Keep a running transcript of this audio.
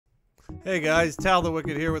Hey guys, Tal the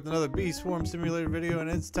Wicked here with another Bee Swarm Simulator video, and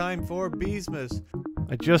it's time for Beesmas.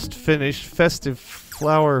 I just finished Festive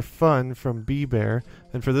Flower Fun from Bee Bear,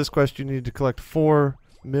 and for this quest you need to collect 4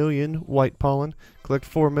 million white pollen, collect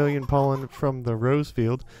 4 million pollen from the rose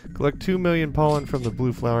field, collect 2 million pollen from the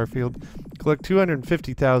blue flower field, collect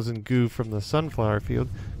 250,000 goo from the sunflower field,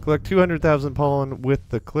 collect 200,000 pollen with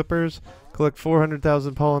the clippers, collect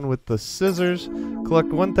 400,000 pollen with the scissors, collect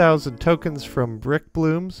 1,000 tokens from brick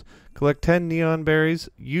blooms, collect 10 Neonberries,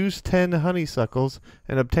 use 10 Honeysuckles,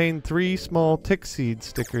 and obtain 3 small Tickseed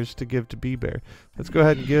stickers to give to Bee Bear. Let's go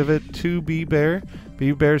ahead and give it to Bee Bear.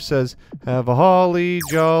 Bee Bear says, "Have a holly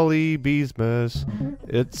jolly Beesmas.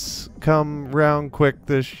 It's come round quick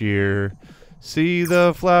this year. See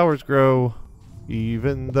the flowers grow,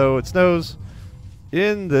 even though it snows,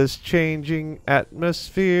 in this changing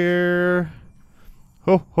atmosphere."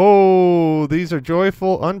 Ho ho! These are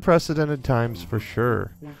joyful, unprecedented times for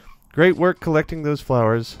sure. Great work collecting those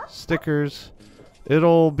flowers. Stickers.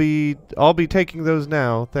 I'll be taking those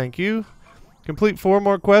now. Thank you. Complete 4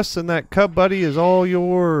 more quests and that Cub Buddy is all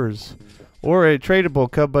yours. Or a tradable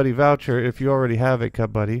Cub Buddy voucher if you already have a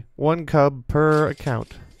Cub Buddy. 1 cub per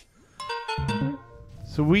account.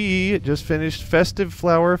 So we just finished Festive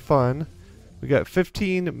Flower Fun. We got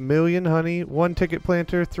 15 million honey, 1 ticket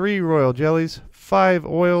planter, 3 Royal Jellies, 5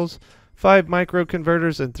 oils, 5 micro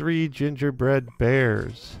converters, and 3 gingerbread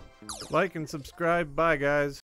bears. Like and subscribe. Bye, guys.